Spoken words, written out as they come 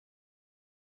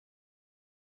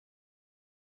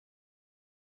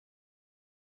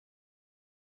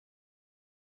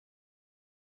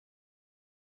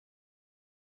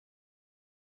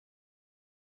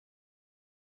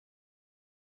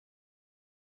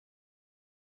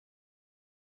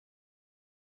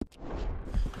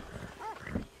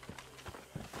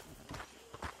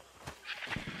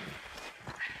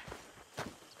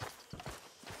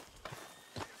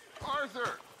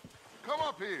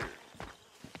here.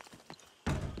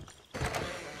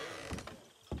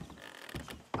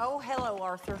 Oh, hello,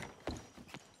 Arthur.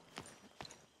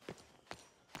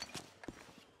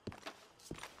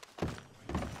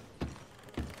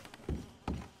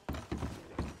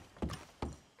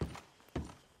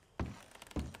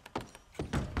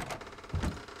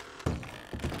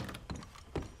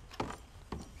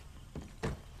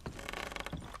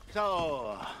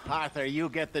 So, Arthur, you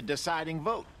get the deciding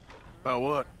vote. About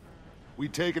what? We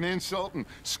take an insult and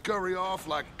scurry off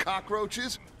like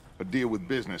cockroaches? Or deal with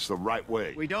business the right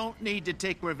way? We don't need to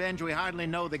take revenge. We hardly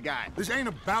know the guy. This ain't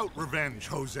about revenge,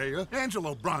 Hosea.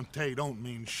 Angelo Bronte don't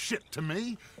mean shit to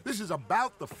me. This is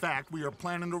about the fact we are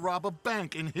planning to rob a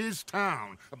bank in his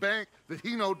town. A bank that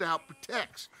he no doubt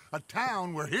protects. A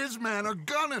town where his men are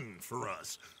gunning for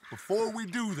us. Before we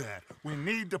do that, we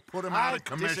need to put him out of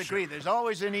commission. I disagree. There's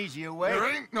always an easier way. There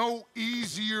ain't no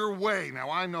easier way. Now,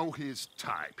 I know his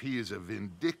type. He is a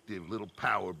vindictive little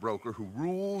power broker who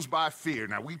rules by fear.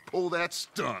 Now, we pull that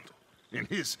stunt in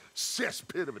his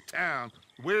cesspit of a town,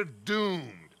 we're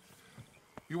doomed.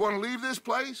 You want to leave this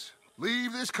place?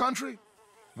 Leave this country?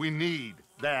 We need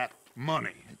that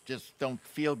money. It just don't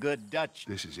feel good, Dutch.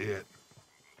 This is it.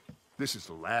 This is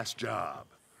the last job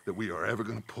that we are ever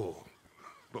going to pull.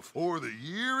 Before the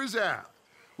year is out,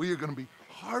 we are going to be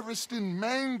harvesting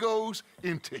mangoes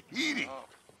in Tahiti.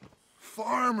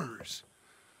 Farmers.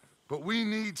 But we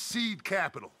need seed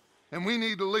capital, and we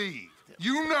need to leave.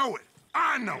 You know it.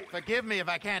 I know it. Forgive me if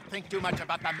I can't think too much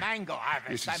about the mango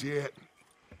harvest. This is it.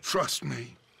 Trust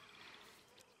me.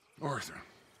 Arthur.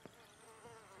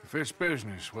 If it's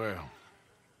business, well,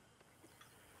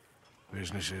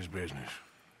 business is business.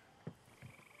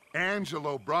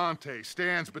 Angelo Bronte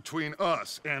stands between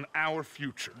us and our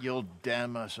future. You'll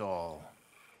damn us all.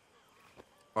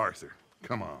 Arthur,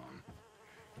 come on.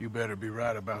 You better be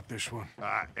right about this one.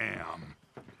 I am.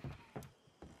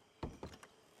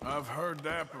 I've heard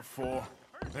that before.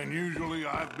 And usually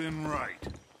I've been right.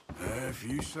 If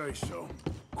you say so.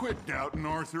 Quit doubting,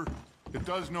 Arthur. It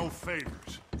does no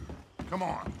favors. Come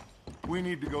on. We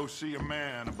need to go see a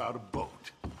man about a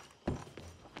boat.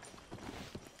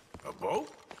 A boat?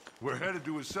 We're headed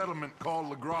to a settlement called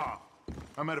Le Gras.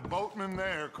 I met a boatman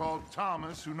there called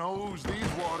Thomas who knows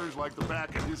these waters like the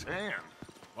back of his hand.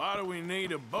 Why do we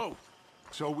need a boat?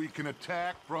 So we can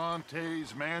attack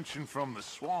Bronte's mansion from the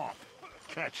swamp.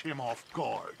 Catch him off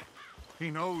guard.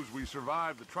 He knows we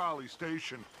survived the trolley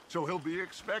station, so he'll be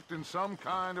expecting some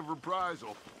kind of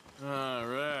reprisal. All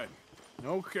right.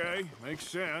 Okay, makes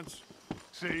sense.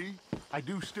 See? I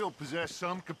do still possess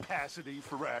some capacity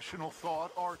for rational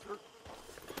thought, Arthur.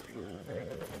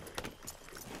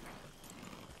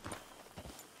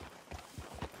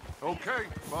 Okay,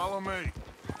 follow me.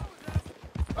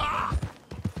 Ah!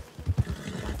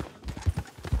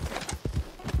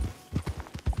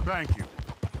 Thank you.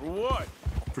 For what?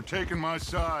 For taking my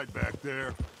side back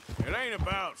there. It ain't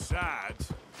about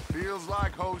sides. Feels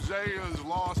like Hosea's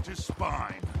lost his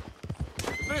spine.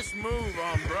 This move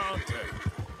on Bronte,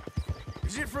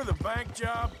 is it for the bank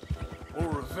job or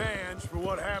revenge for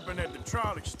what happened at the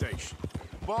trolley station?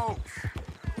 Both.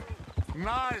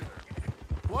 Neither.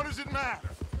 What does it matter?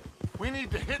 We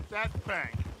need to hit that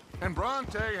bank. And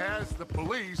Bronte has the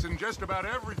police and just about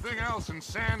everything else in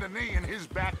Saint Denis in his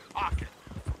back pocket.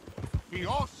 He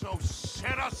also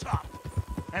set us up.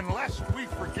 And lest we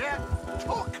forget,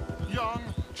 took young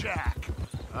Jack.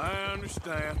 I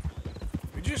understand.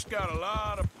 We just got a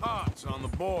lot of pots on the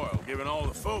boil, given all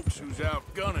the folks who's out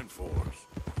gunning for us.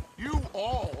 You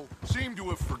all seem to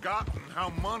have forgotten how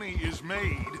money is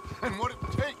made and what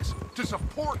it takes to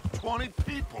support 20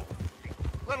 people.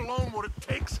 Let alone what it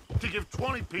takes to give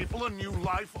 20 people a new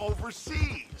life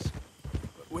overseas.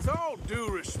 With all due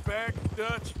respect,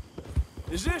 Dutch,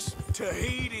 is this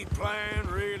Tahiti plan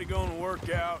really gonna work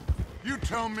out? You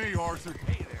tell me, Arthur.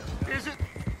 Hey there. Is it?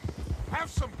 Have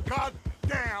some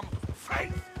goddamn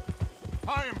faith.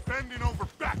 I am bending over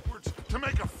backwards to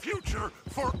make a future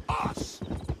for us.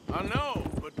 I know,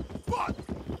 but... But?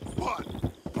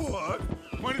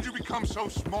 When did you become so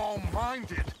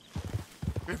small-minded?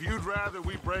 If you'd rather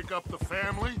we break up the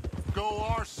family, go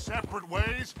our separate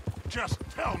ways, just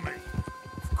tell me.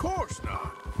 Of course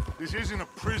not. This isn't a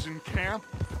prison camp.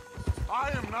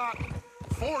 I am not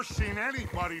forcing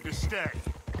anybody to stay.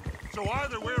 So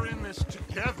either we're in this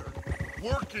together,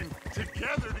 working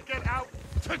together to get out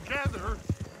together,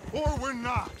 or we're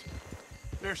not.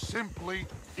 There simply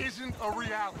isn't a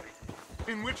reality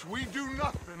in which we do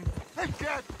nothing and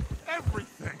get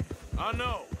everything. I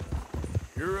know.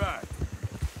 You're right.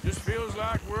 Just feels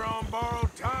like we're on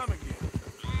borrowed time again.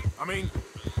 I mean,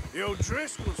 the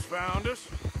O'Driscolls found us.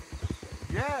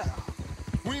 Yeah,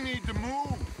 We need to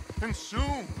move, and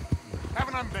soon.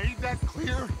 Haven't I made that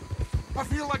clear? I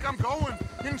feel like I'm going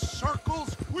in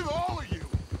circles with all of you.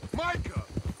 Micah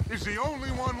is the only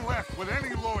one left with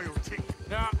any loyalty.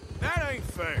 Now, that ain't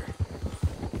fair.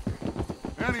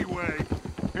 Anyway,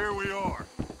 here we are.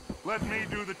 Let me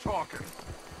do the talking.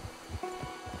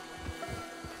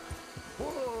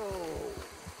 Whoa!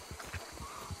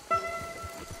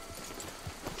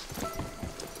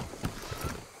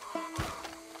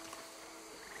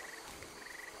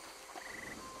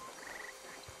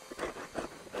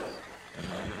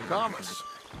 Thomas,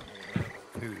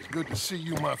 it is good to see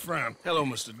you, my friend. Hello,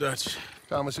 Mr. Dutch.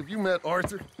 Thomas, have you met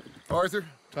Arthur? Arthur,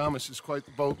 Thomas is quite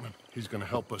the boatman. He's gonna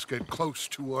help us get close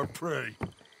to our prey.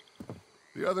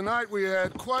 The other night we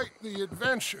had quite the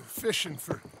adventure fishing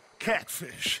for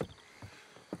catfish.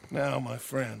 Now, my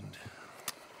friend,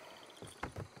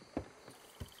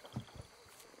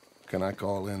 can I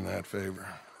call in that favor?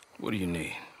 What do you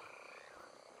need?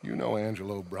 You know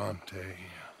Angelo Bronte.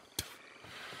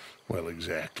 Well,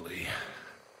 exactly.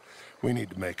 We need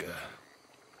to make a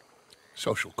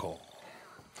social call.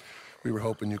 We were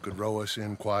hoping you could row us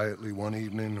in quietly one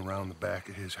evening around the back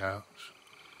of his house.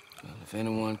 Well, if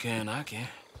anyone can, I can.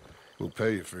 We'll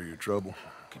pay you for your trouble.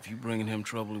 If you bringing him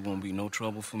trouble, it won't be no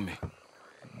trouble for me.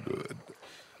 Good.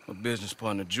 My business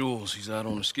partner, Jules, he's out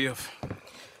on the skiff.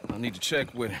 I need to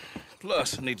check with him.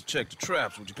 Plus, I need to check the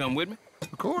traps. Would you come with me?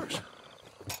 Of course.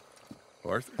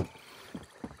 Arthur?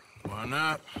 Why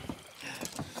not?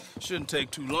 Shouldn't take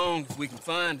too long if we can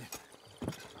find him.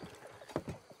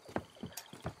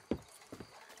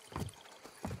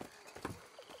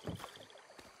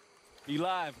 Be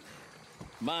lively.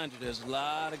 Mind you, there's a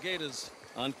lot of gators.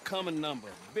 Uncommon number.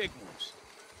 Big ones.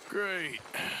 Great.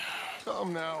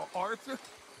 Come now, Arthur.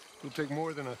 It'll take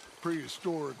more than a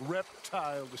prehistoric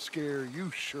reptile to scare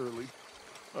you, surely.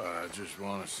 I just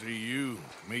want to see you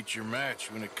meet your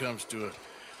match when it comes to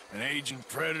an aging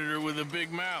predator with a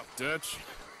big mouth, Dutch.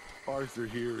 Arthur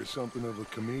here is something of a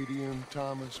comedian,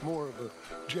 Thomas. More of a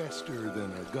jester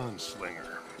than a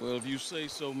gunslinger. Well, if you say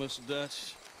so, Mr.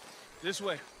 Dutch. This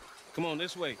way. Come on,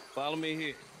 this way. Follow me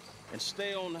here. And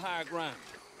stay on the higher ground.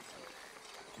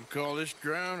 You call this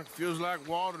ground? It feels like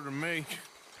water to me.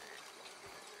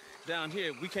 Down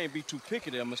here, we can't be too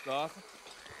picky there, Mr. Arthur.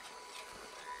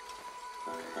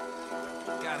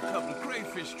 Got a couple of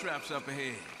crayfish traps up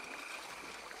ahead.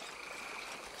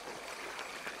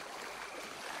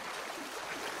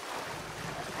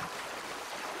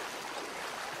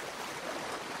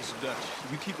 Mr. Dutch,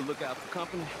 you keep a lookout for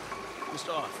company.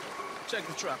 Mr. Arthur, check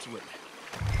the traps with me.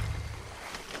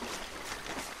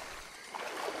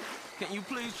 Can you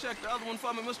please check the other one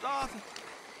for me, Mr. Arthur?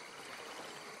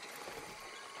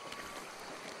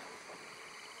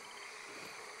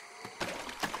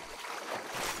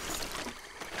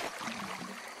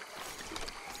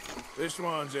 This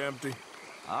one's empty.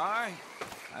 All right.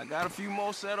 I got a few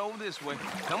more set over this way.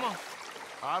 Come on.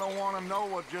 I don't want to know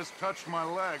what just touched my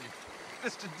leg.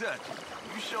 Mr. Dutch,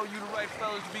 you sure you the right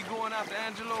fellas to be going after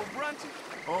Angelo Bronte?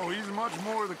 Oh, he's much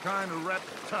more the kind of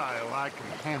reptile I can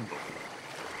handle.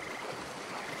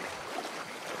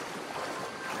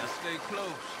 Now stay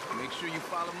close. Make sure you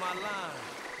follow my line.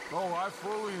 Oh, I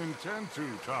fully intend to,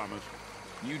 Thomas.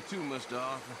 You too, Mr.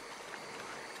 Arthur.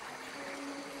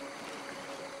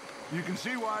 You can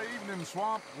see why evening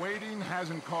swamp wading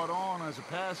hasn't caught on as a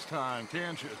pastime,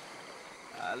 can't you?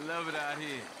 I love it out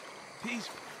here.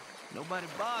 Peaceful. Nobody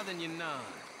bothering you none.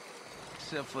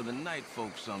 Except for the night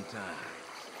folk sometimes.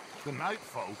 The night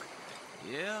folk?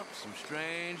 Yep, some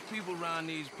strange people around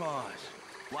these parts.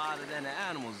 Wilder than the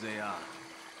animals they are.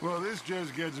 Well, this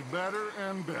just gets better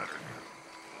and better.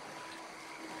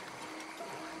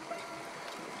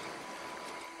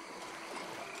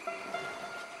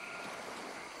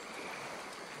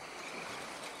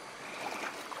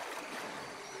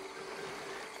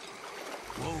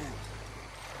 Whoa.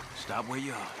 Stop where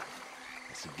you are.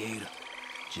 It's a gator.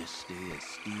 Just stay as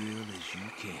still as you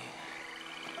can.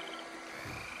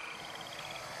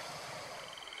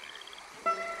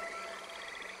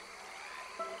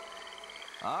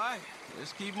 All right,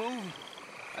 let's keep moving.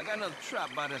 I got another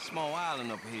trap by that small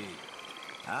island up ahead.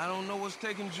 I don't know what's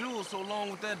taking Jules so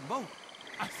long with that boat.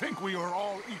 I think we are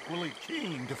all equally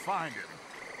keen to find him.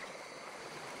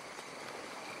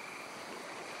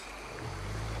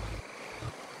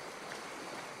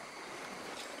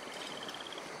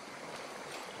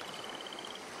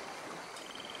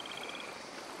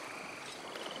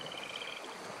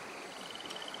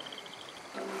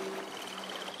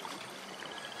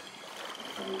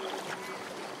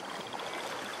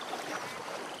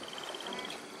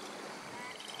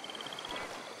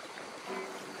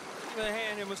 Give me a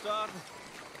hand here, Mr. Arthur.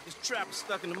 This trap is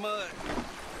stuck in the mud.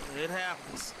 It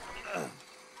happens.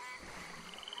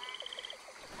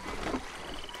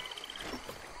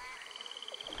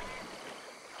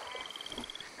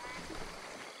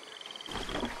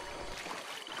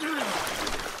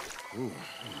 Ooh.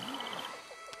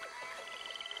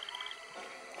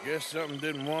 Guess something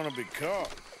didn't want to be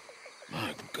caught.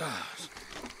 My gosh.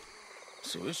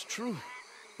 So it's true.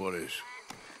 What is?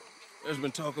 There's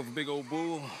been talk of a big old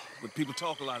bull, but people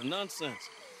talk a lot of nonsense.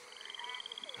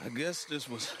 I guess this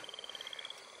was...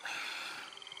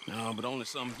 No, but only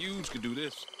something huge could do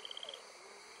this.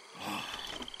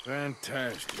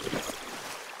 Fantastic.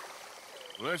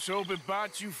 Let's hope it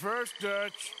bites you first,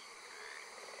 Dutch.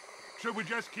 Should we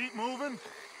just keep moving?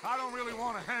 I don't really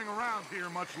want to hang around here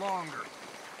much longer.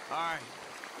 All right.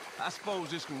 I suppose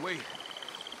this can wait.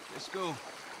 Let's go.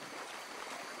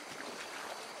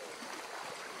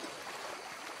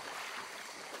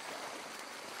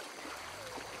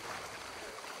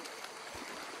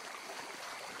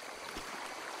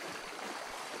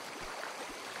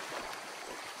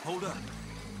 Hold up.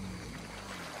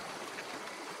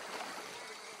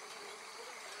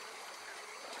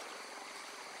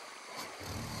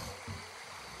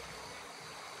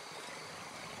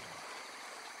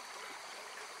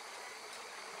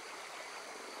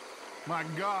 My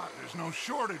God, there's no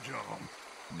shortage of them.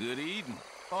 Good eating.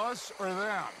 Us or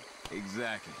them?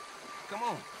 Exactly. Come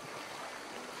on.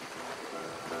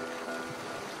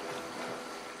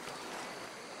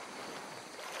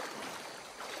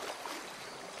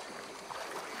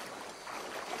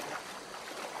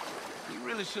 We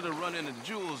really should have run into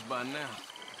Jules by now.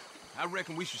 I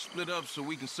reckon we should split up so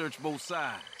we can search both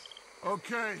sides.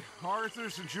 Okay, Arthur,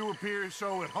 since you appear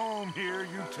so at home here,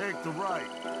 you take the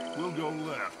right. We'll go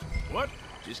left. What?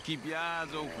 Just keep your eyes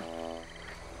open.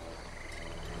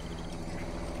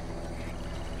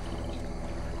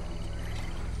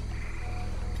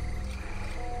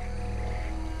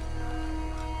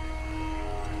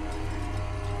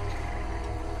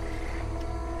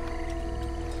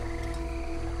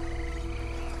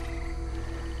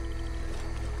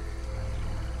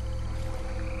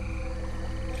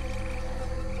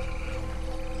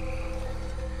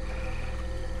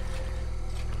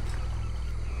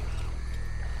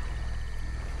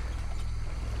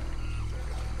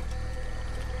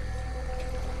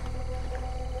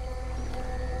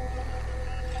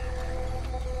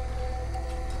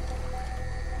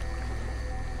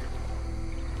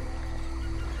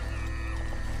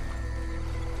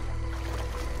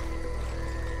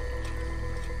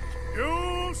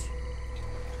 Jules?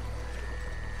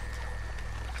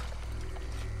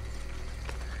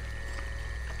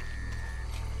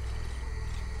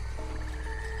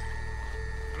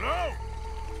 Hello?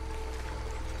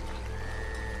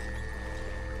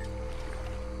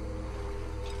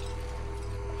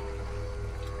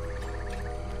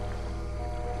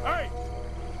 Hey!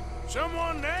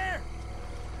 Someone there?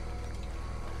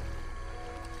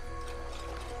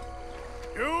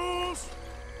 Jules?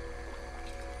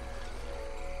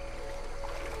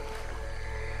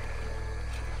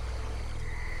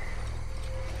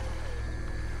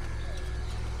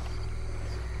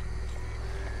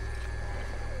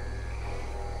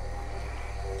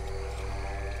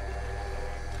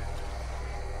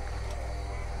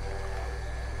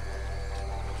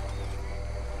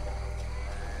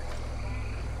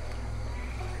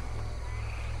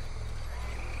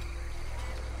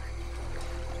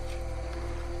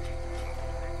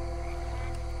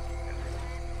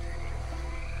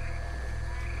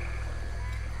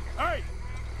 Hey!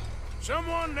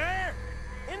 Someone there?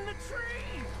 In the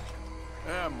tree!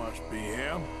 That must be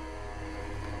him.